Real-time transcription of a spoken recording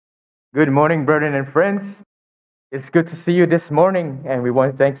Good morning, brethren and friends. It's good to see you this morning, and we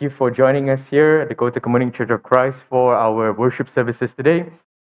want to thank you for joining us here at the Go to Community Church of Christ for our worship services today.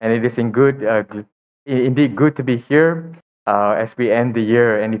 And it is indeed good to be here as we end the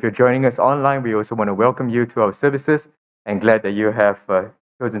year. And if you're joining us online, we also want to welcome you to our services and glad that you have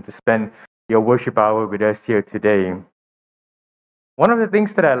chosen to spend your worship hour with us here today. One of the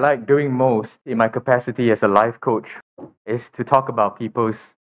things that I like doing most in my capacity as a life coach is to talk about people's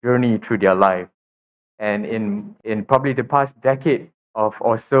journey through their life. And in probably the past decade of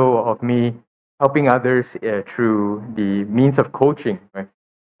or so of me helping others through the means of coaching, right?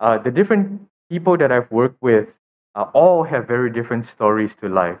 The different people that I've worked with all have very different stories to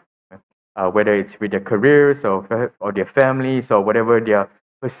life, right? Whether it's with their careers or their families or whatever their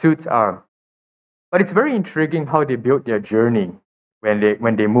pursuits are. But it's very intriguing how they build their journey when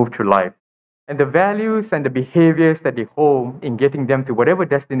they move through life. And the values and the behaviors that they hold in getting them to whatever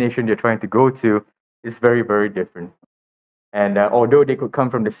destination they're trying to go to is very, very different. And although they could come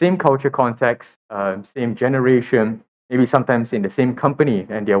from the same culture context, same generation, maybe sometimes in the same company,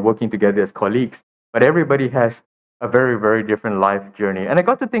 and they are working together as colleagues, but everybody has a very, very different life journey. And I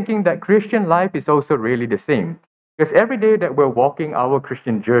got to thinking that Christian life is also really the same. Because every day that we're walking our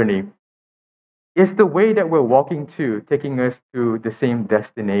Christian journey, is the way that we're walking to taking us to the same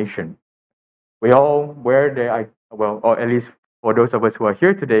destination. We all wear well, or at least for those of us who are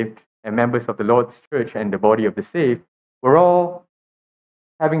here today and members of the Lord's church and the body of the saved, we're all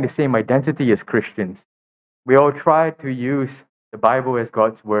having the same identity as Christians. We all try to use the Bible as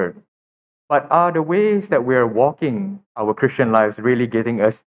God's word. But are the ways that we're walking our Christian lives really getting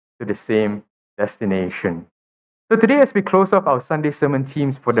us to the same destination? So today, as we close off our Sunday sermon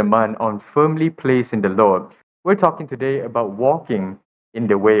themes for the month on firmly placed in the Lord, we're talking today about walking in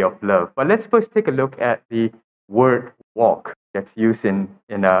the way of love. But let's first take a look at the word walk that's used in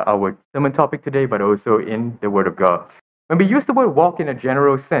our sermon topic today, but also in the Word of God. When we use the word walk in a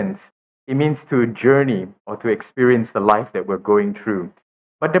general sense, it means to journey or to experience the life that we're going through.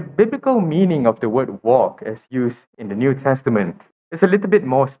 But the biblical meaning of the word walk, as used in the New Testament, is a little bit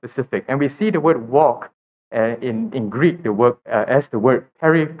more specific. And we see the word walk in Greek, as the word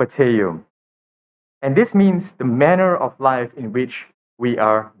peripateo. And this means the manner of life in which we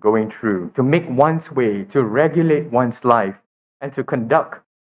are going through, to make one's way, to regulate one's life, and to conduct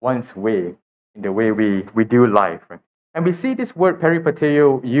one's way in the way we do life. Right? And we see this word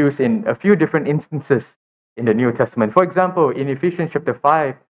peripateo used in a few different instances in the New Testament. For example, in Ephesians chapter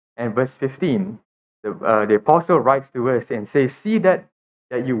 5 and verse 15, the apostle writes to us and says, see that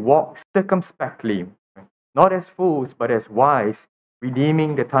you walk circumspectly, not as fools, but as wise,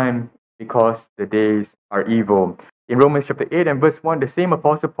 redeeming the time because the days are evil. In Romans chapter 8 and verse 1, the same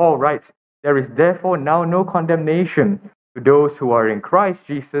Apostle Paul writes, there is therefore now no condemnation to those who are in Christ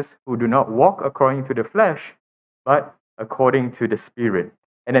Jesus, who do not walk according to the flesh, but according to the Spirit.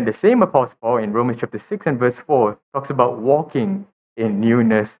 And then the same Apostle Paul in Romans chapter 6 and verse 4 talks about walking in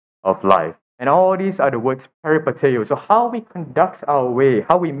newness of life. And all these are the words peripateo. So how we conduct our way,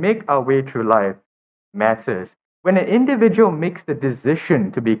 how we make our way through life matters. When an individual makes the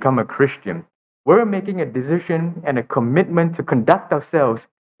decision to become a Christian, we're making a decision and a commitment to conduct ourselves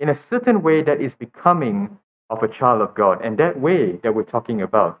in a certain way that is becoming of a child of God. And that way that we're talking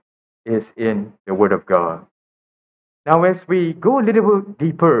about is in the Word of God. Now, as we go a little bit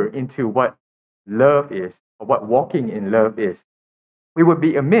deeper into what love is, or what walking in love is, we would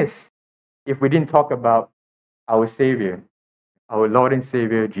be amiss if we didn't talk about our Savior, our Lord and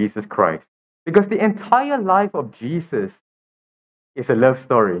Savior, Jesus Christ. Because the entire life of Jesus is a love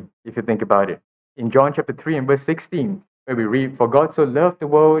story, if you think about it. In John chapter 3 and verse 16, where we read, for God so loved the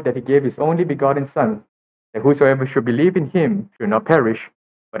world that he gave his only begotten Son, that whosoever should believe in him should not perish,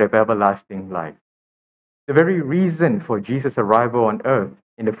 but have everlasting life. The very reason for Jesus' arrival on earth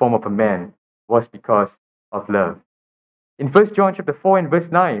in the form of a man was because of love. In 1 John chapter 4 and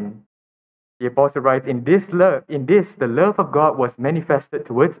verse 9, the apostle writes, in this, the love of God was manifested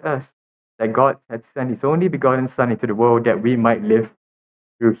towards us, that God had sent his only begotten Son into the world that we might live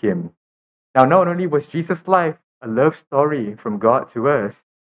through him. Now, not only was Jesus' life a love story from God to us,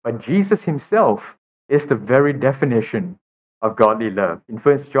 but Jesus himself is the very definition of godly love. In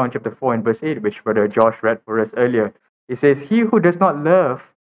 1 John chapter 4 and verse 8, which Brother Josh read for us earlier, it says, he who does not love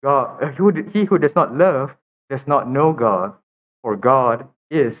God, he who does not love does not know God, for God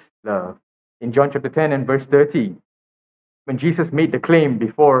is love. In John chapter 10 and verse 30, when Jesus made the claim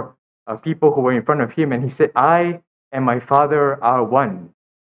before people who were in front of him, and he said, I and my Father are one.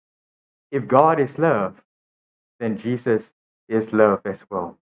 If God is love, then Jesus is love as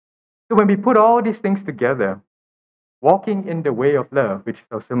well. So when we put all these things together, Walking in the way of love, which is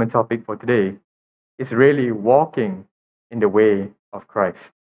our sermon topic for today, is really walking in the way of Christ.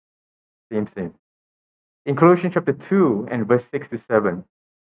 Same. In Colossians chapter 2 and verse 6 to 7,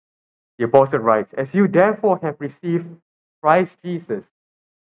 the apostle writes, "As you therefore have received Christ Jesus,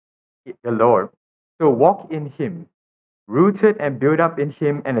 the Lord, so walk in him, rooted and built up in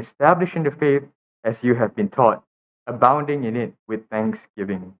him and established in the faith as you have been taught, abounding in it with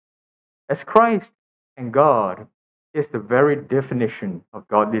thanksgiving." As Christ and God is the very definition of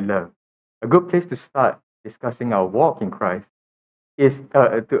godly love, a good place to start discussing our walk in Christ is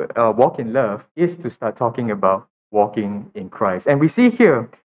to walk in love is to start talking about walking in Christ. And we see here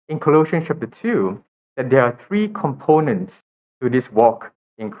in Colossians chapter 2 that there are three components to this walk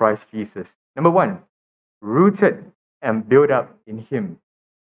in Christ Jesus. Number one, rooted and built up in him.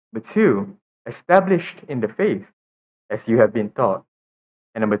 Number two, established in the faith as you have been taught.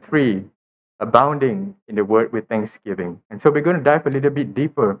 And number three, abounding in the word with thanksgiving. And so we're going to dive a little bit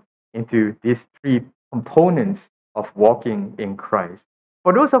deeper into these three components of walking in Christ.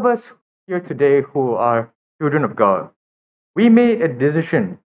 For those of us here today who are children of God, we made a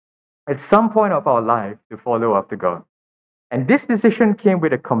decision at some point of our life to follow after God. And this decision came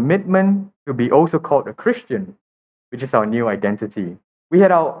with a commitment to be also called a Christian, which is our new identity. We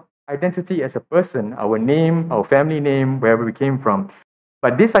had our identity as a person, our name, our family name, wherever we came from.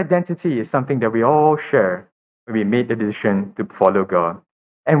 But this identity is something that we all share when we made the decision to follow God.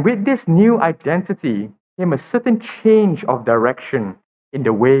 And with this new identity came a certain change of direction in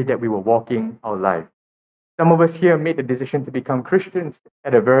the way that we were walking our life. Some of us here made the decision to become Christians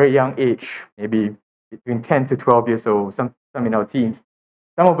at a very young age, maybe between 10 to 12 years old, some in our teens.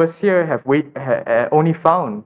 Some of us here have only found